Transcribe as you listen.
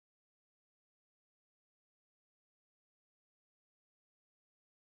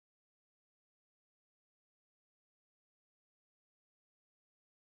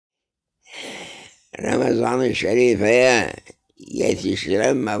Ramazan-ı Şerife'ye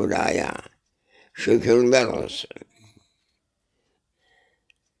yetiştiren Mevla'ya şükürler olsun.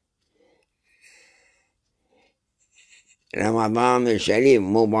 Ramazan-ı Şerif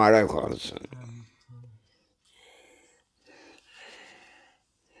mübarek olsun.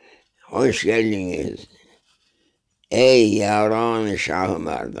 Hoş geldiniz. Ey yaran Şah-ı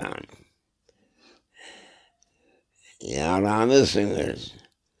Merdan. Yaranısınız.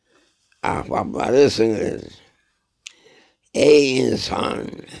 Ahbaplarısınız. Ey insan.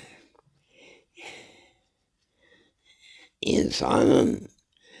 İnsanın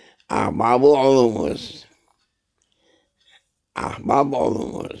ahbabı olunuz. Ahbap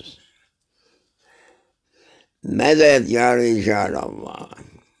olunuz. Medet ya Ricalallah.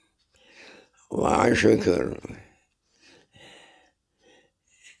 Allah'a şükür.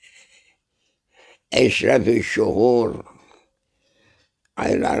 Eşref-i şuhur.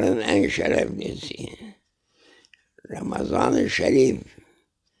 Ayların en şereflisi. Ramazan-ı Şerif.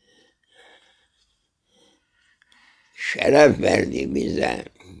 Şeref verdi bize.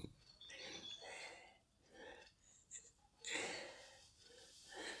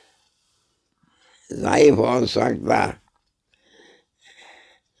 Zayıf olsak da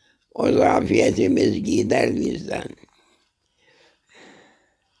o zafiyetimiz gider bizden.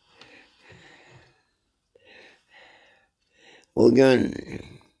 Bugün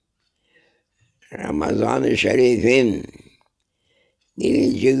Ramazan-ı Şerif'in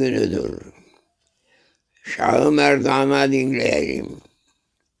 1. günüdür. Şah-ı Merdan'a dinleyelim.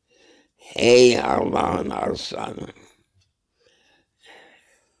 Ey Allah'ın arslanı!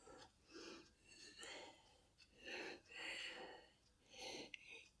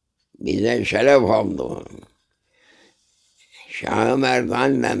 Bize şeref oldu. Şah-ı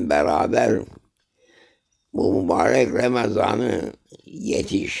Merdan'la beraber bu mübarek Ramazan'ı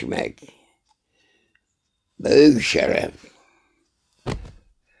yetişmek büyük şeref.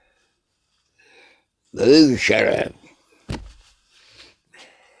 Büyük şeref.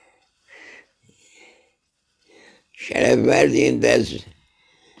 Şeref verdiğinde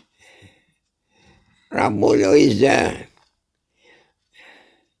Rabbul İzzet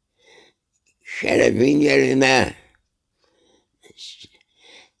şerefin yerine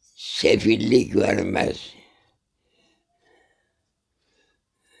sefillik vermez.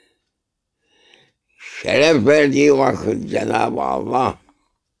 Şeref verdiği vakit Cenab-ı Allah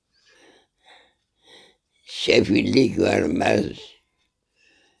sefillik vermez.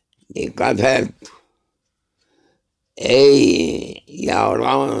 Dikkat et. Ey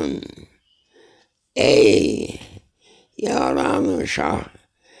yaran, ey yaran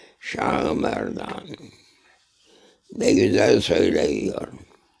Şah-ı Merdan. Ne güzel söylüyor.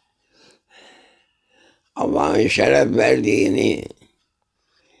 Allah'ın şeref verdiğini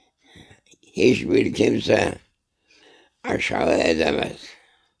hiçbir kimse aşağı edemez.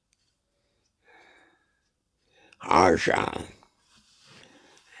 Haşa.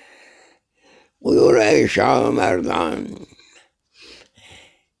 Buyur ey Şah-ı Merdan.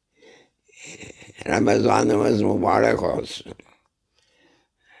 Ramazanımız mübarek olsun.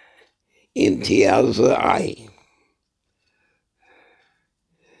 İmtiyazlı ay.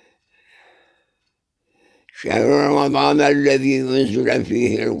 Şehr Ramadan ellezî unzile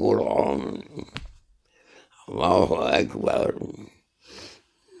fîhil Kur'an. Allahu Ekber.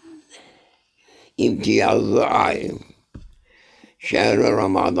 İmtiyazlı ay. Şehr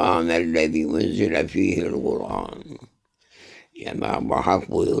Ramadan ellezî unzile fîhil Kur'an. Cenab-ı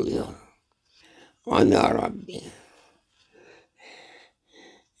Hak buyuruyor. Ana Rabbi.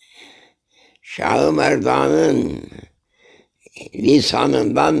 Şah-ı Merdan'ın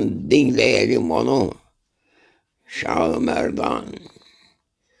lisanından dinleyelim onu. Şah-ı Merdan.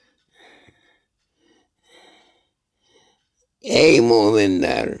 Ey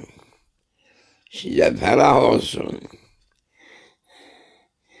müminler! Size ferah olsun.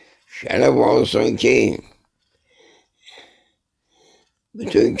 Şeref olsun ki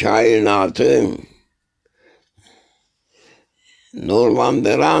bütün kainatı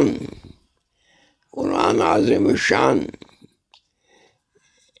nurlandıran Kur'an-ı Azimüşşan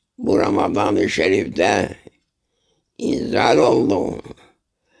bu Ramazan-ı Şerif'te inzal oldu.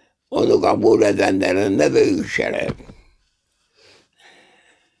 Onu kabul edenlerin de büyük şeref.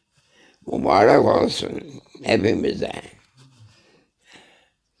 Mübarek olsun hepimize.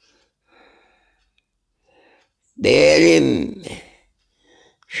 Diyelim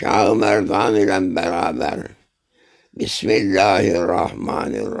Şah-ı Merdan ile beraber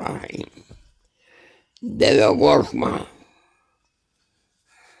Bismillahirrahmanirrahim. Deve korkma.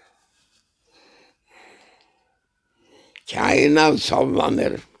 Kainat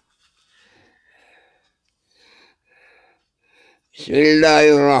sallanır.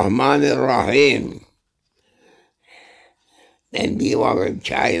 Bismillahirrahmanirrahim. Dendiği vakit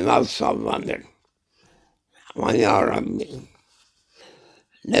kainat sallanır. Aman ya Rabbi,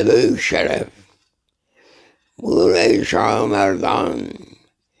 ne büyük şeref. Buyur ey Şah-ı Merdan,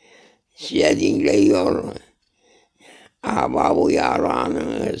 size dinliyor ahbab-ı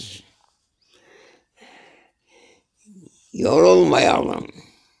yaranınız. Yorulmayalım.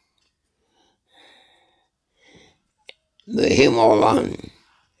 Mühim olan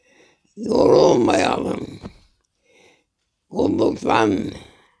yorulmayalım. Kulluktan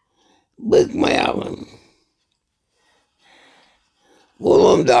bıkmayalım.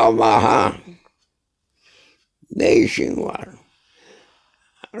 Kulum da Allah'a ne işin var?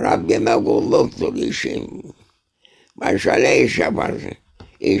 Rabbime kulluktur işim. Başka ne iş yaparsın?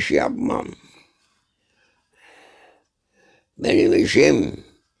 İş yapmam. Benim işim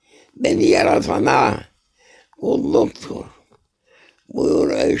beni yaratana kulluktur.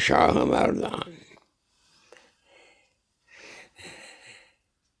 Buyur ey Şah-ı Merdan.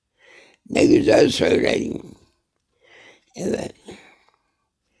 Ne güzel söyledin. Evet.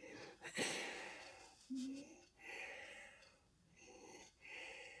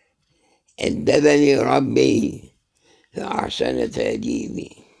 Eddebeni Rabbi ve ahsene tedibi.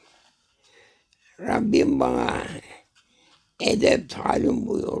 Rabbim bana edep talim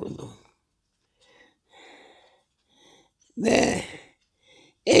buyurdu. Ve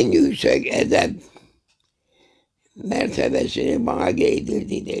en yüksek edep mertebesini bana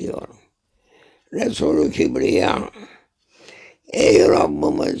giydirdi diyor. Resulü Kibriya, ey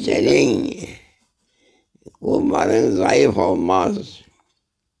Rabbimiz senin kulların zayıf olmaz.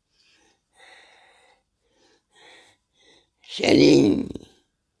 Senin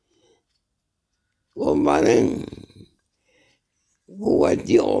kulların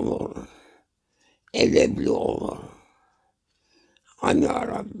kuvvetli olur, edepli olur. Amin ya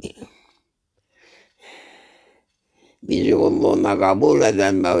Rabbi. Bizi kulluğuna kabul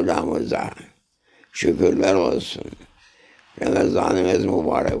eden Mevlamıza şükürler olsun. Ramazanımız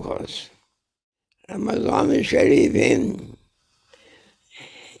mübarek olsun. Ramazan-ı Şerif'in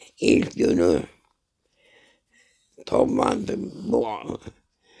ilk günü toplantı bu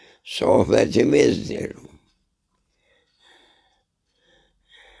sohbetimizdir.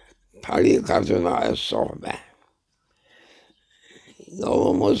 Tarikatına sohbet.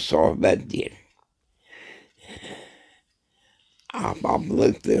 Yolumuz sohbettir.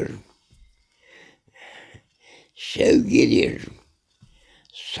 Ahbaplıktır. Sevgidir.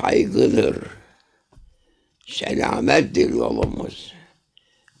 Saygıdır. Selamettir yolumuz.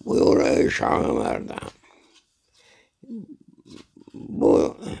 Buyur ey Şah-ı Merdan.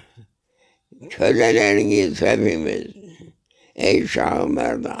 Bu köleleriniz hepimiz ey Şah-ı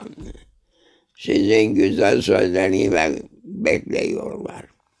Merdan. Sizin güzel sözlerini bekliyorlar.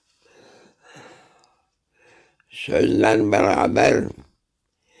 Sözle beraber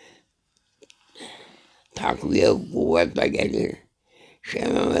takviye kuvvetle gelir.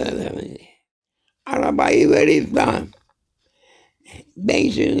 Mehmet Efendi arabayı verip de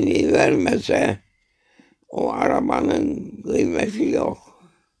benzinini vermese o arabanın kıymeti yok.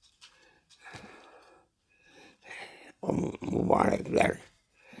 O mübarekler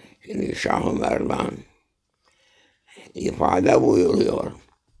şimdi Şah-ı Merdan ifade buyuruyor.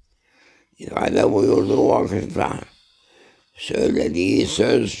 İfade buyurduğu vakitte söylediği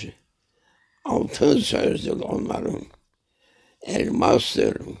söz altın sözdür onların.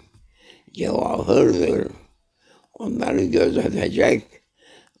 Elmastır, cevahırdır. Onları gözetecek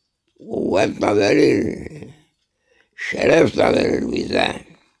kuvvet de verir, şeref de verir bize.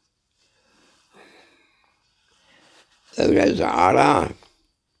 Öyleyse ara,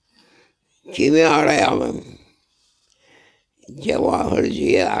 kimi arayalım?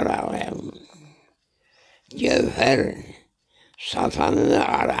 Cevahırcıyı arayalım. Cevher satanını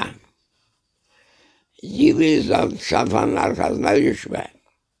ara. Zibil satanın arkasına düşme.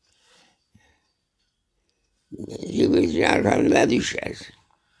 Zibilcinin arkasına düşer.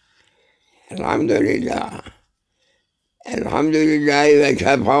 Elhamdülillah. Elhamdülillahi ve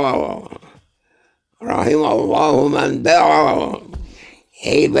kefa. Rahimallahu men da'a.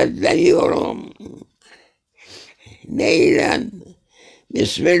 Heybetleniyorum. Neyle?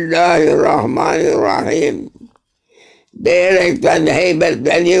 Bismillahirrahmanirrahim. Diyerekten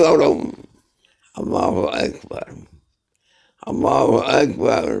heybetleniyorum. Allahu Ekber. Allahu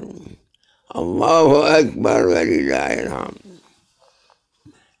Ekber. Allahu Ekber ve lillahilhamd.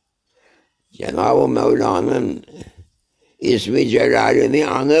 Cenab-ı Mevla'nın ismi celalini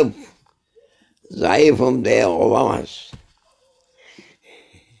anıp zayıfım diye olamaz.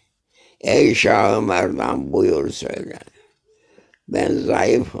 Ey Şah-ı Merdan buyur söyle. Ben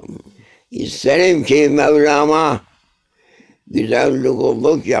zayıfım. İsterim ki Mevlam'a güzel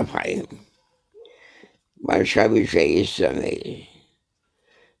kulluk yapayım. Başka bir şey istemeyiz.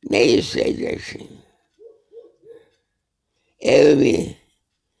 Ne isteyeceksin? Ev mi?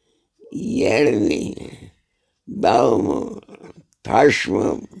 Yer mi? Dağ mı? Taş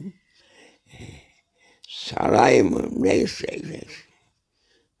mı? Saray mı? Ne isteyeceksin?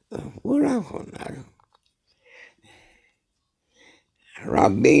 Bırak onları.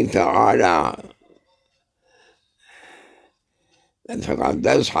 Rabbin Teala ve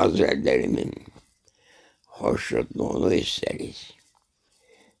Tekaddes Hazretlerimin hoşnutluğunu isteriz.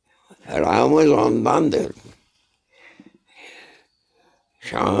 Ferahımız ondandır.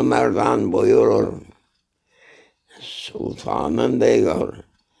 Şah-ı Merdan buyurur, sultanın diyor,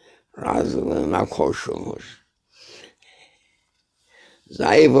 razılığına koşunuz.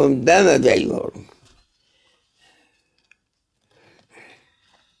 Zayıfım deme diyor.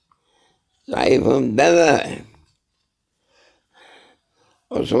 Zayıfım deme.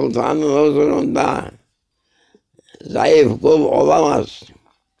 O sultanın huzurunda zayıf kul olamaz.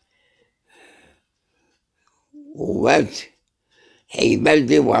 Kuvvet, heybet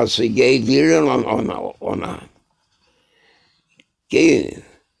libası giydirir ona. Ki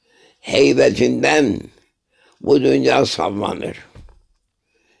heybetinden bu dünya sallanır.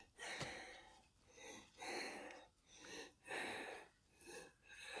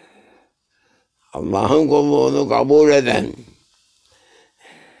 Allah'ın kulluğunu kabul eden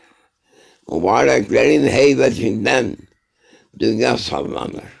mübareklerin heybetinden dünya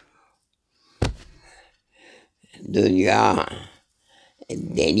sallanır. Dünya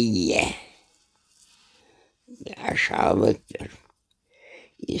deniye aşağılıktır.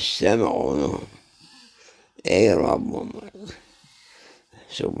 İsteme onu. Ey Rabbimiz,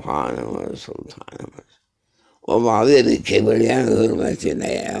 Subhanımız, Sultanımız. O mavi kibriyen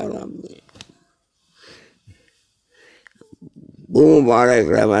hürmetine ya Rabbi. Bu mübarek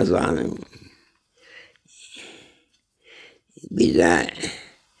Ramazan'ın bize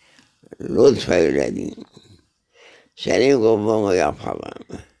lütfeyledin. Senin kulluğunu yapalım.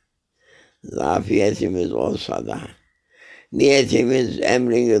 Zafiyetimiz olsa da niyetimiz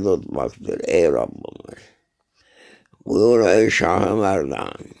emrini tutmaktır ey Rabbimiz. Buyur ey Şah-ı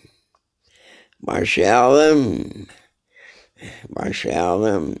Merdan. Başlayalım.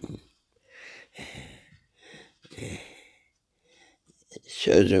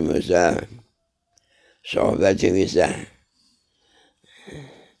 Sözümüze, sohbetimize.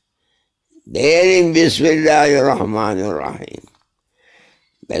 Diyelim Bismillahirrahmanirrahim.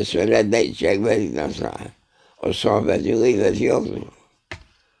 Besmele'de çekmedikten sonra o sohbetin kıymeti yoktur.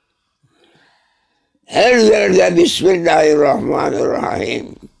 Her yerde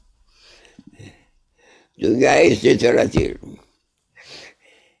Bismillahirrahmanirrahim. Dünyayı titretir.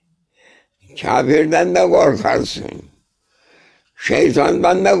 Kafirden de korkarsın.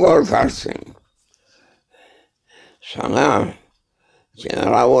 Şeytandan da korkarsın. Sana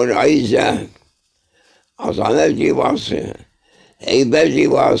Wali.أيها azamet libası, heybet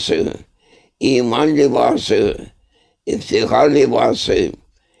libası, iman libası, iftihar libası,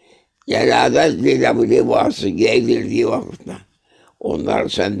 celalet libası giydirdiği vakitte onlar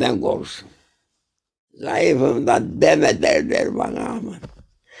senden korksun. Zayıfım da deme derler bana ama.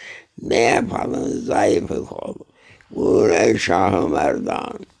 Ne yapalım zayıflık ol. Buyur ey Şah-ı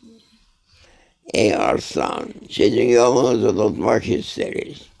Merdan. Ey Arslan, sizin yolunuzu tutmak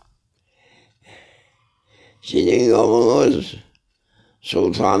isteriz. Sizin yolunuz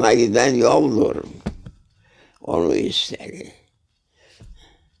sultana giden yoldur. Onu isteriz.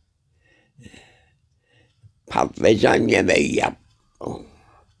 Patlıcan yemeği yap.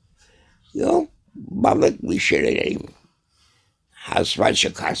 Yok, balık pişirelim. Hasba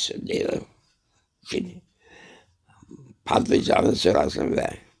çıkarsın diyor. Şimdi patlıcanın sırasını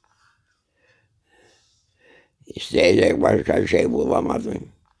ver. İsteyecek başka şey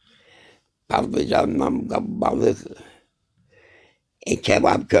bulamadım. Patlıcanla balık,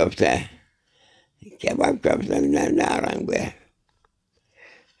 kebap köfte. Kebap köftemle ne aran be?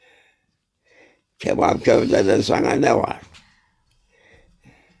 Kebap köftede sana ne var?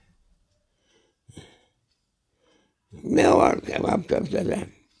 Ne var kebap köftede?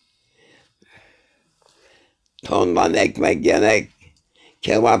 Tondan ekmek yemek,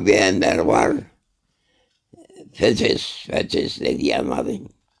 kebap yiyenler var. Fetis de diyemedim.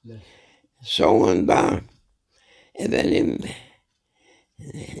 Sonunda efendim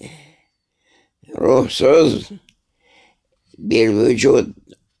ruhsuz bir vücut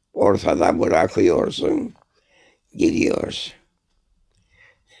ortada bırakıyorsun, gidiyorsun.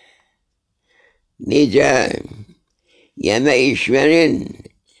 Nice yeme içmenin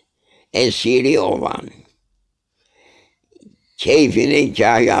esiri olan, keyfinin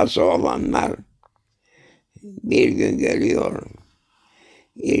kahyası olanlar bir gün geliyor,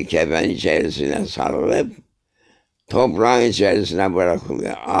 bir kefen içerisine sarılıp toprağın içerisine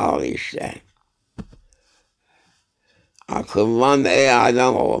bırakılıyor. Al işte. Akıllan ey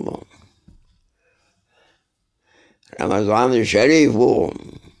Ademoğlu. Ramazan-ı Şerif bu.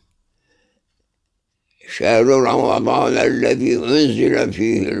 Şehru Ramadan ellezî unzile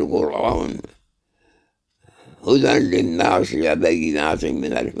fîhil Kur'an. Huden linnâsi ve beyinâtin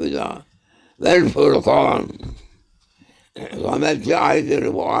minel hudâ vel furkan. Rahmetli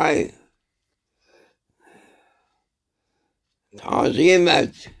aydır bu ay. Tazim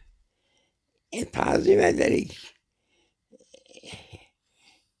et. Tazim ederek.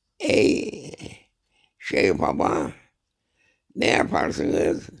 Ey şey baba, ne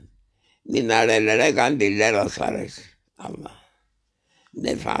yaparsınız? Minarelere kandiller asarız. Allah.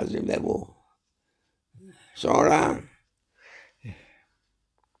 Ne tazime bu. Sonra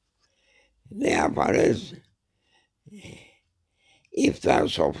ne yaparız? İftar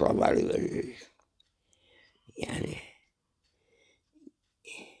sofraları veririz. Yani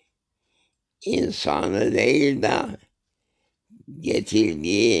insanı değil de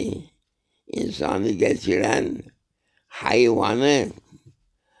getirdiği, insanı getiren hayvanı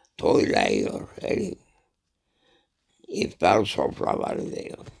toyluyor herif. İftar sofraları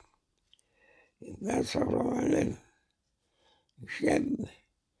diyor. İftar sofraları işte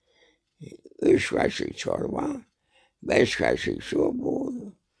 3 kaşık çorba, 5 kaşık şu bu,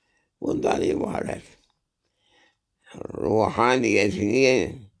 bundan ibaret.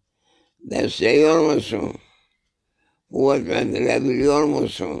 Ruhaniyetini besliyor musun? Kuvvetlendirebiliyor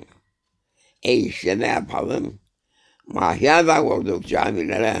musun? İşte ne yapalım? Mahya da kurduk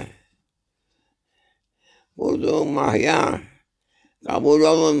camilere. Kurduğum mahya kabul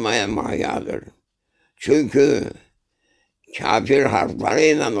olunmayan mahyadır. Çünkü kafir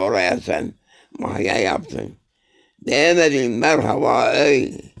harflarıyla oraya sen mahya yaptın. Diyemedin merhaba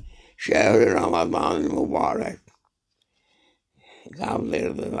ey şehri Ramazan mübarek.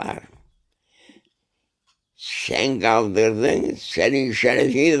 Kaldırdılar. Sen kaldırdın, senin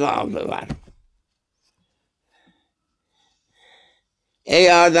şerefini de aldılar.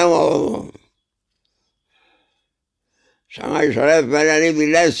 Ey Ademoğlu, sana şeref vereni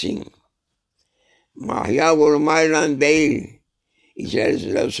bilesin. Mahya vurmayla değil,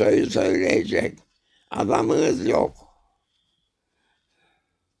 içerisinde söyleyecek adamınız yok.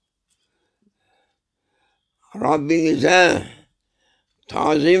 Rabbinize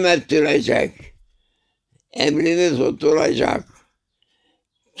tazim ettirecek, emrini tutturacak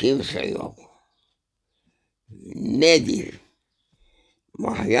kimse yok. Nedir?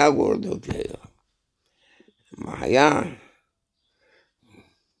 Mahya kurduk diyor. Mahya,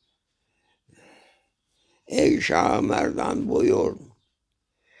 ey Şah-ı Merdan buyur.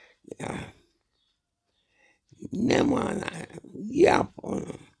 Ya, ne mana? Yap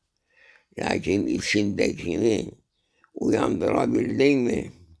onu. Lakin içindekini uyandırabildin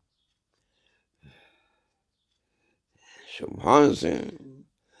mi? Subhansın,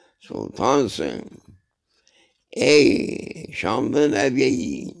 sultansın. Ey şanlı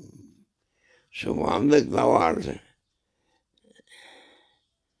Nebi, subhanlık da vardı.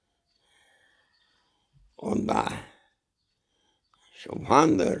 Onda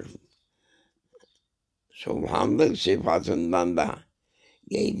subhandır. Subhanlık sıfatından da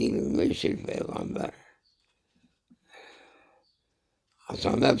giydirilmiştir peygamber.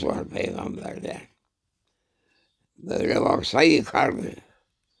 Azamet var peygamberde. Böyle baksa yıkardı.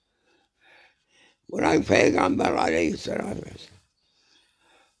 Bırak peygamber aleyhisselatü vesselam.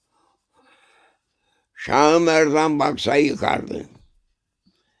 Şah-ı Merdan baksa yıkardı.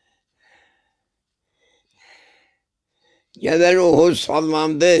 Cebel Uhud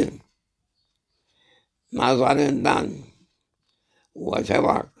sallandı. Nazarından. Kuvvete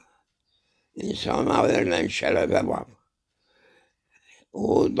bak. İnsana verilen şerefe bak.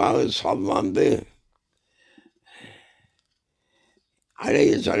 Uhud dağı sallandı.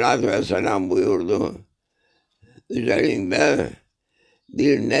 Aleyhisselatü vesselam buyurdu. Üzerinde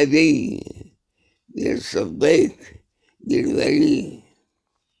bir nebi, bir sıddık, bir veli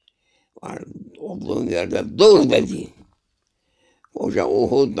var. Olduğun yerde dur dedi. Koca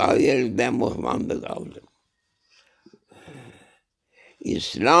Uhud dağı yerinden muhmandı kaldı.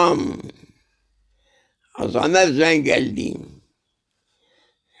 İslam azametle geldi.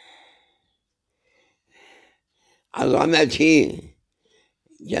 Azameti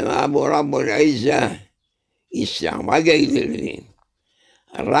Cenab-ı Rabbul İzze İslam'a giydirdi.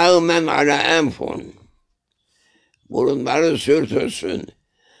 Rağmen ala enfun. burunları sürtülsün.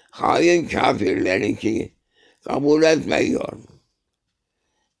 Hain kafirlerinki kabul etmiyor.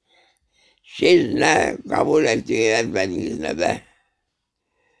 Siz ne kabul ettiğiniz etmediniz ne de.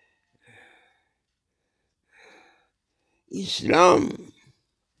 İslam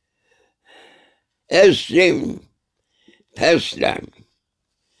eslim teslem.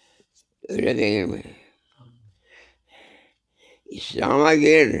 Öyle değil mi? İslam'a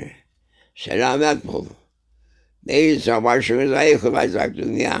gir, selamet bul. Değilse başımıza yıkılacak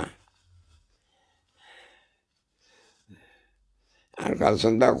dünya.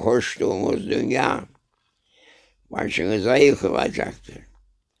 Arkasında koştuğumuz dünya başınıza yıkılacaktır.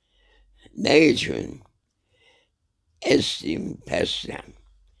 Ne için? Eslim teslem.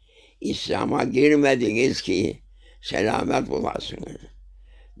 İslam'a girmediniz ki selamet bulasınız.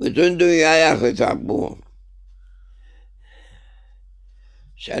 Bütün dünyaya hitap bu.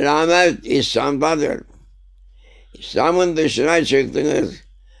 Selamet İslam'dadır. İslam'ın dışına çıktınız,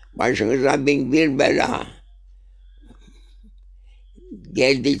 başınıza bin bir bela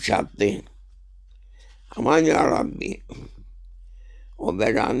geldi çattı. Aman ya Rabbi, o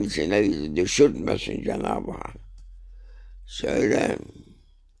belanın içine bizi düşürtmesin Cenab-ı Hak. Söyle,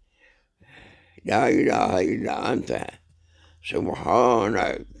 La ilahe illa ente,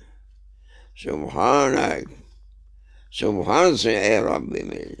 Subhanak, Subhanak, Subhansın ey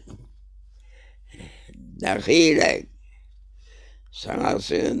Rabbimiz. Dakilek, sana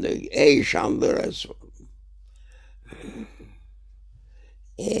sığındık ey şanlı Resul.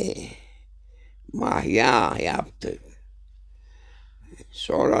 Mahya yaptık.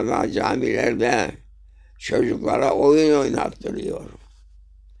 Sonra da camilerde çocuklara oyun oynattırıyor.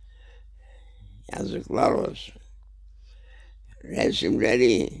 Yazıklar olsun.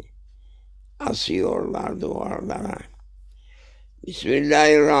 Resimleri asıyorlar duvarlara.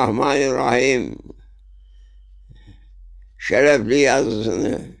 Bismillahirrahmanirrahim. Şerefli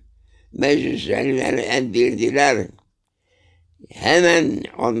yazısını meclislerine endirdiler. Hemen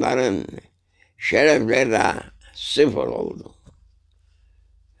onların şerefleri de sıfır oldu.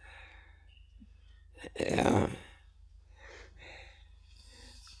 Ya,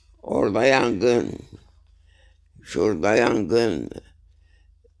 orada yangın, şurada yangın,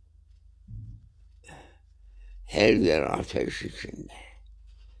 her yer ateş içinde.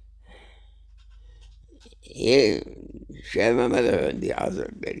 Şeyh Mehmet Efendi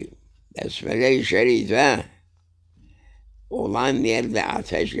Hazretleri, Besmele-i Şerife olan yerde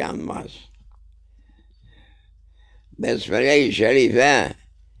ateş yanmaz. Besmele-i Şerife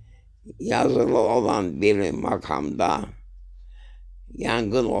yazılı olan bir makamda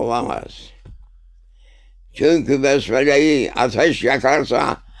yangın olamaz. Çünkü Besmele'yi ateş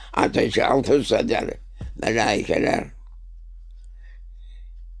yakarsa ateşi alt üst eder melaikeler.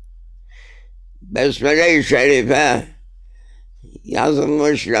 Besmele-i Şerife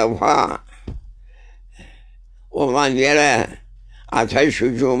yazılmış levha olan yere ateş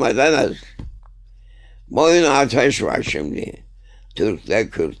hücum edemez. Boyun ateş var şimdi. Türk'te,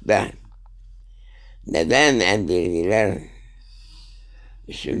 Kürt'te. Neden endirdiler?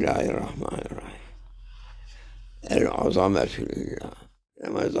 Bismillahirrahmanirrahim. El-azametülillah.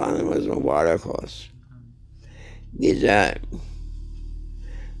 Ramazanımız mübarek olsun. Bize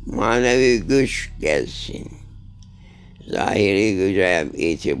manevi güç gelsin. Zahiri güce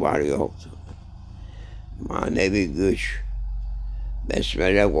itibar yoktur. Manevi güç.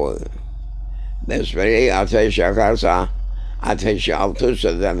 Besmele koy. Besmele'yi ateş yakarsa ateşi alt üst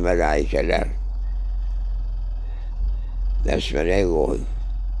eden melaikeler. Besmele'yi koy.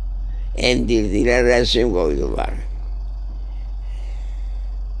 Endirdiler, resim koydular.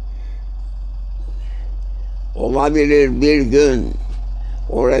 Olabilir bir gün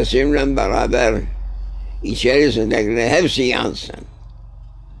o resimle beraber içerisindekiler hepsi yansın.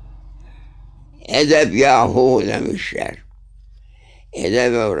 Edep yahu demişler.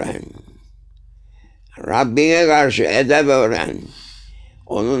 Edep öğren. Rabbine karşı edep öğren.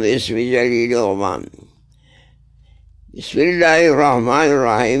 Onun ismi celili olan.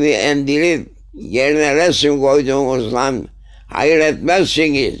 Bismillahirrahmanirrahim'i endirip yerine resim koyduğunuzdan hayır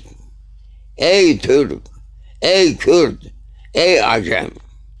etmezsiniz. Ey Türk, ey Kürt, ey Acem,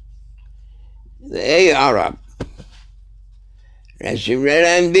 ey Arap.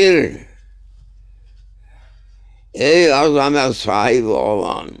 Resimleren bir. Ey azamet sahibi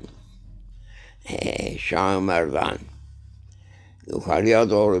olan. Şah-ı Merdan. Yukarıya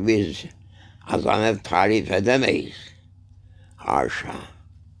doğru biz azamet tarif edemeyiz. Haşa.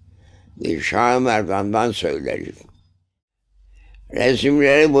 Bir Şah-ı Merdan'dan söyleriz.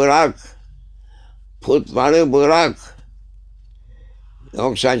 Resimleri bırak. Putları bırak.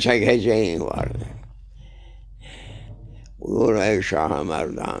 Yoksa çekeceğin var. Buyur ey Şah-ı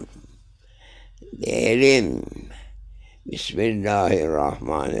Merdan. Diyelim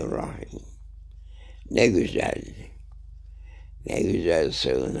Bismillahirrahmanirrahim. Ne güzel, ne güzel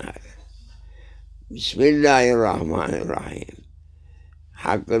sığınak. Bismillahirrahmanirrahim.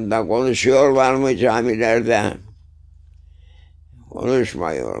 Hakkında konuşuyorlar mı camilerde?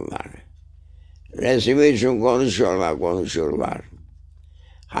 Konuşmuyorlar. Resim için konuşurlar.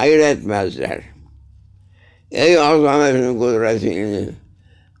 Hayır etmezler. Ey azametin kudretini,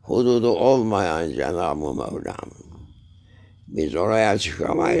 hududu olmayan Cenab-ı Mevlam. Biz oraya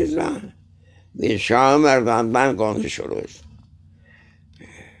çıkamayız da, biz Şah-ı Merdan'dan konuşuruz.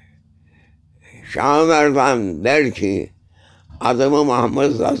 Şah-ı Merdan der ki, adımı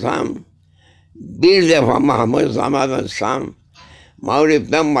mahmuzlasam, bir defa mahmuzlamadıysam,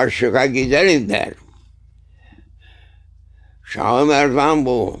 Mağrip'ten Maşrik'a giderim der. Şah-ı Merdan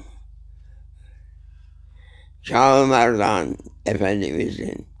bu. Şah-ı Merdan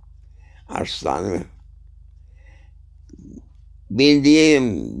Efendimizin arslanı.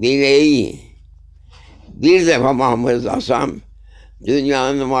 Bildiğim bileği bir defa mahmuzlasam,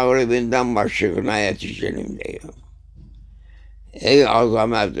 dünyanın mağribinden Maşrik'ına yetişirim diyor. Ey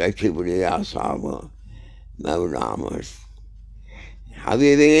azamet ve kibriya sahibi Mevlamız.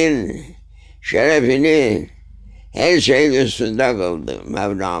 Habibinin şerefini her şeyin üstünde kıldı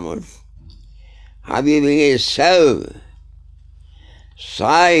Mevlamız. Habibini sev,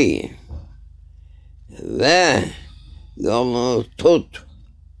 say ve yolunu tut.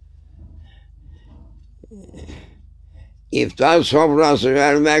 İftar sofrası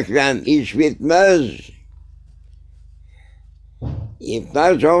vermekle iş bitmez.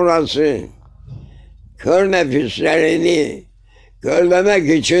 İftar sofrası kör nefislerini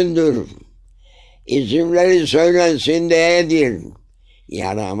körlemek içindir. İsimleri söylensin diyedir.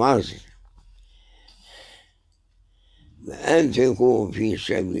 Yaramaz. Ve enfikû fî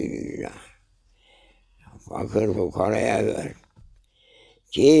sebilillah. Fakir fukaraya ver.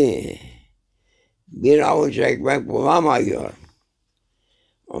 Ki bir avuç ekmek bulamıyor.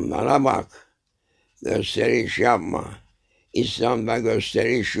 Onlara bak. Gösteriş yapma. İslam'da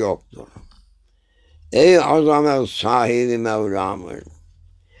gösteriş yoktur. Ey azamet sahibi Mevlamız.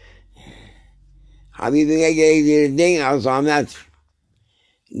 Habibine giydirdin azamet.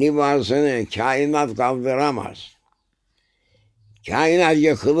 Libasını kainat kaldıramaz. Kainat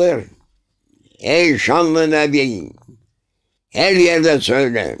yıkılır. Ey şanlı Nebi. Her yerde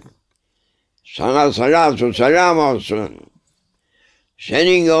söyle. Sana salatu selam olsun.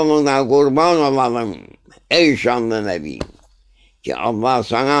 Senin yoluna kurban olalım. Ey şanlı Nebi. Ki Allah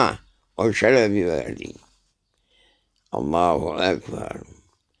sana o şerefi verdi. Allahu Ekber.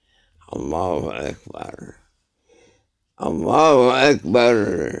 Allahu Ekber. Allahu Ekber.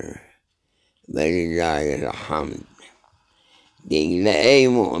 Ve lillahilhamd. Dinle ey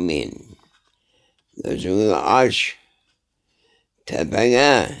mümin. Gözünü aç.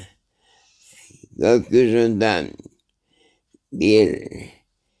 Tepene gökyüzünden bir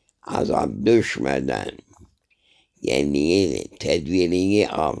azap düşmeden kendini, tedbirini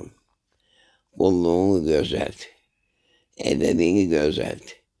al. Kulluğunu gözet. Edebini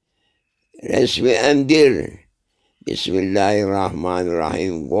gözet. Resmi emdir.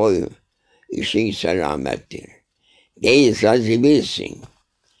 Bismillahirrahmanirrahim koy. İşin selamettir. Değilse zibilsin.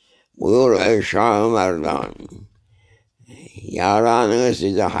 Buyur ey Şah-ı Merdan. Yaranı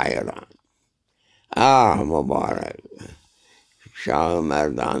size hayran. Ah mübarek. Şah-ı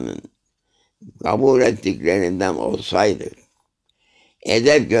Merdan'ın kabul ettiklerinden olsaydık,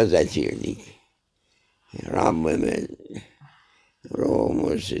 edep gözetirdik. Rabbimiz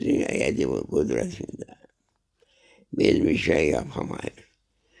ruhumuz sizin edip kudretinde. Biz bir şey yapamayız.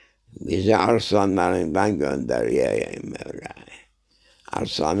 Bizi arslanlarından gönderiyor Mevla.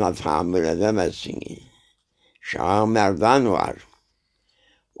 Arslana tahammül edemezsiniz. Şah-ı Merdan var.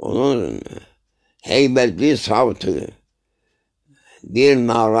 Onun heybetli savtı, bir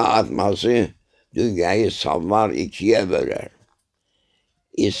nara atması dünyayı sallar, ikiye böler.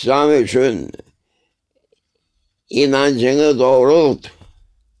 İslam için inancını doğrult.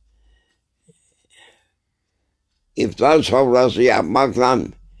 İftar sofrası yapmakla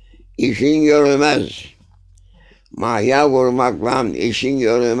işin yürümez. Mahya kurmakla işin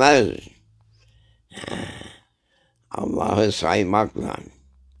yürümez. Allah'ı saymakla,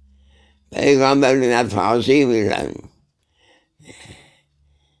 Peygamberine tazim ile,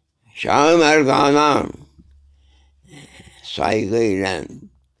 Şah-ı Merdan'a saygıyla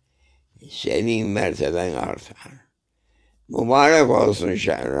senin merteben artar. Mübarek olsun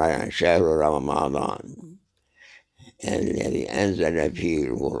şehru Ramadan. Ellezî enzele fîl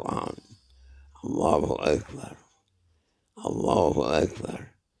Kur'an. Allahu Ekber. Allahu Ekber.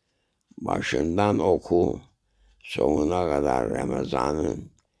 Başından oku, sonuna kadar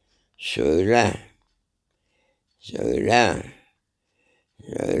Ramazan'ın. Söyle, söyle,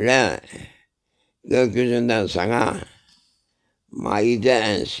 söyle. Gökyüzünden sana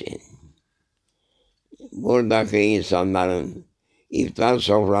mائدة insin. Buradaki insanların iftar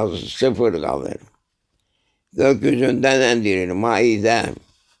sofrası sıfır kalır. Gökyüzünden indirir mائدة.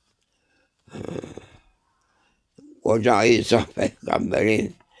 Koca İsa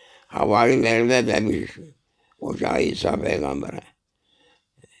peygamberin havarilerine demiş. Koca İsa peygambere.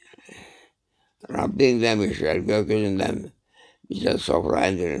 Rabbim demişler gökyüzünden bize sofra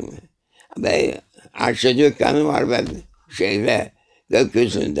indirir mi? Ve aşçı dükkanı var ben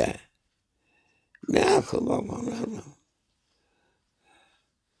gökyüzünde. Ne akıl var onlar mı?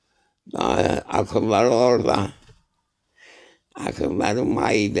 Daha akılları orada. Akılları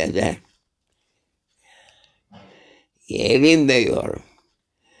mائدة. Yerim diyor.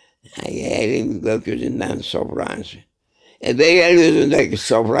 Yerim gökyüzünden sofrası. De yeryüzündeki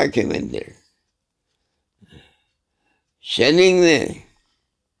sofra kimindir? Senin mi?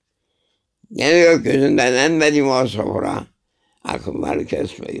 Ne gökyüzünden inmedi mi o sofra? Akılları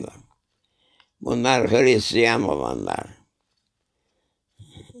kesmiyor. Bunlar Hristiyan olanlar.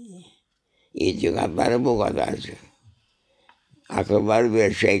 İtikadları bu kadarcık. Akılları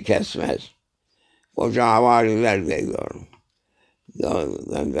bir şey kesmez. Koca havariler diyor.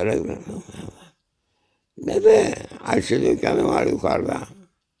 Ne de aşçı dükkanı var yukarıda.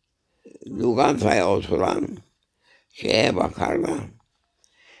 Lokantaya oturan şeye bakarlar.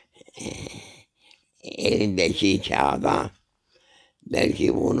 Elindeki kağıda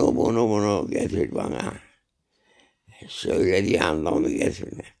belki bunu getir bana. Söylediği anda onu getir.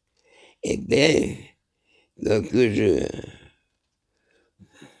 Be gökyüzü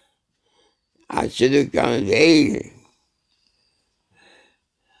aşçı dükkanı değil.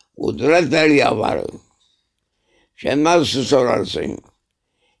 Kudret deryaları. Sen nasıl sorarsın?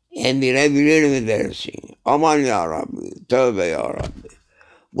 Endirebilir mi dersin? Aman ya Rabbi, tövbe ya Rabbi.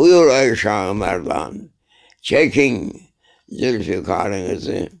 Buyur ey Şah-ı Merdan. Çekin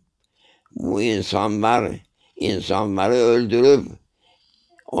zülfikarınızı. Bu insanları öldürüp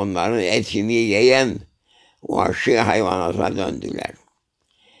onların etini yiyen vahşi hayvanata döndüler.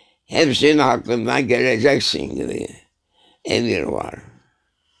 Hepsinin hakkından geleceksin gibi emir var.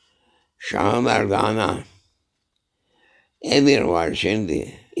 Şah-ı Merdan'a emir var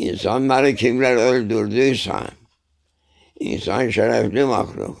şimdi. İnsanları kimler öldürdüyse, insan şerefli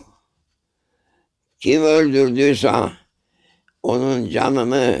mahluk. Kim öldürdüyse onun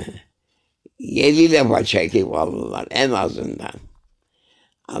canını 7 defa çekip alırlar en azından.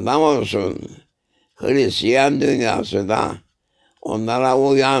 Adam olsun Hristiyan dünyası da onlara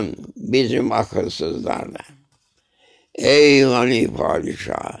uyan bizim akılsızlarla. Ey gani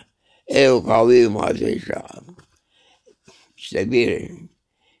padişah, ey kavim padişah. İşte bir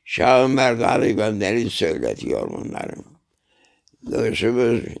Şah-ı Merdan'ı gönderip söyletiyor bunları.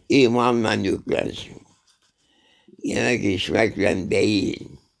 Göğsümüz imanla yüklensin. Yemek içmekle değil.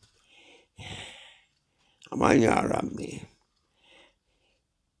 Aman ya Rabbi.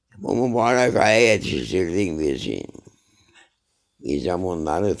 Bu mübarek aya yetiştirdin bizi. Bize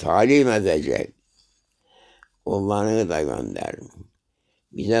bunları talim edecek. Kullarını da gönder.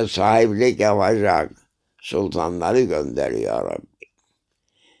 Bize sahiplik yapacak sultanları gönder ya Rabbi.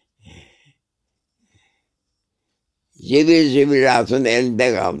 Zibiratın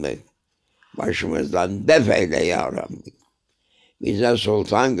elinde kaldık. Başımızdan def eyle ya Rabbi. Bize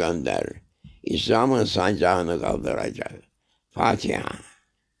sultan gönder. İslam'ın sancağını kaldıracak. Fatiha.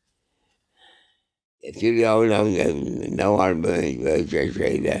 Getir yavrum ne var böyle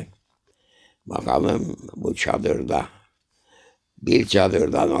şeyde. Bakalım bu çadırda. Bir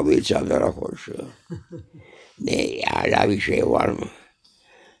çadırdan o bir çadıra koşuyor. Ne hala bir şey var mı?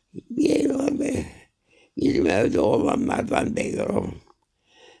 Bir yer var be. Bizim evde olanlardan diyorum.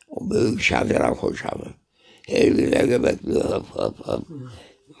 O büyük çadıra koşalım. Her birine göbekli hop.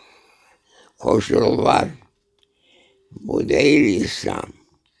 Koştururlar. Bu değil İslam.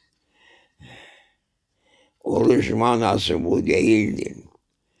 Oruç manası bu değildir.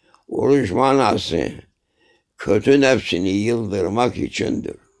 Oruç manası kötü nefsini yıldırmak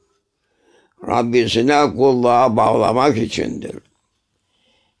içindir. Rabbisine kulluğa bağlamak içindir.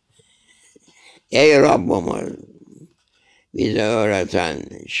 Ey Rabbimiz bize öğreten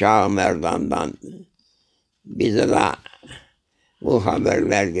Şah-ı Merdan'dan bize de bu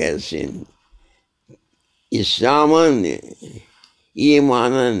haberler gelsin. İslam'ın,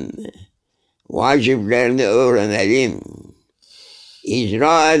 imanın vaciplerini öğrenelim.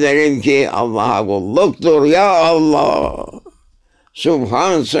 icra ederim ki Allah'a kulluktur. Ya Allah!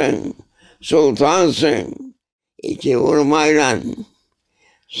 Subhansın, sultansın. İki vurmayla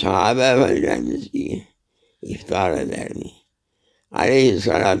sahabe efendimizi iftar ederdi.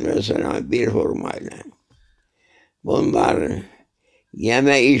 Aleyhisselatü vesselam bir hurmayla. Bunlar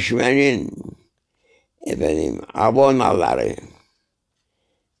yeme içmenin abonaları.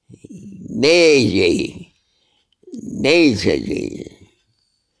 Ne yiyeceği, ne içeceği.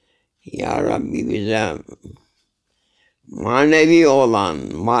 Ya Rabbi bize manevi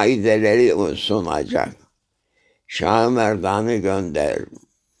olan maideleri sunacak. Şah-ı Merdan'ı gönder.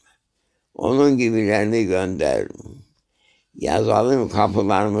 Onun gibilerini gönder. Yazalım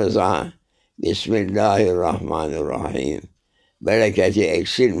kapılarımıza Bismillahirrahmanirrahim. Bereketi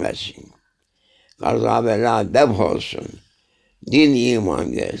eksilmesin. Kaza bela def olsun. Din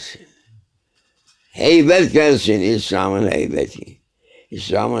iman gelsin. Heybet gelsin, İslam'ın heybeti.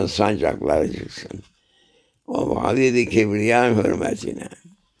 İslam'ın sancakları çıksın. O Habibi Kibriya hürmetine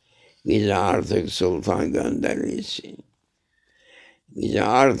bize artık sultan gönderilsin. Bize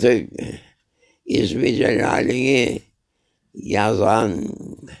artık İsmi Celalini yazan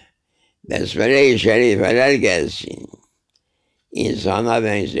Besmele-i Şerifeler gelsin. İnsana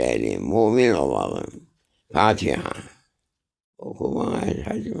benzeyelim, mümin olalım. Fatiha. Okuma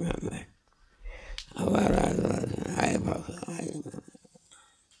Hacı Mehmet. Allah razı olsun. Hayır bakalım.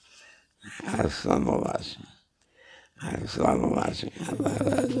 Aslan olasın. Aslan olasın.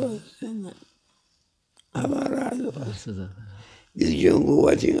 Allah razı olsun. Allah razı olsun. Gücün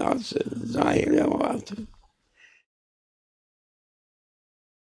kuvvetin alsın. Zahir ve batın.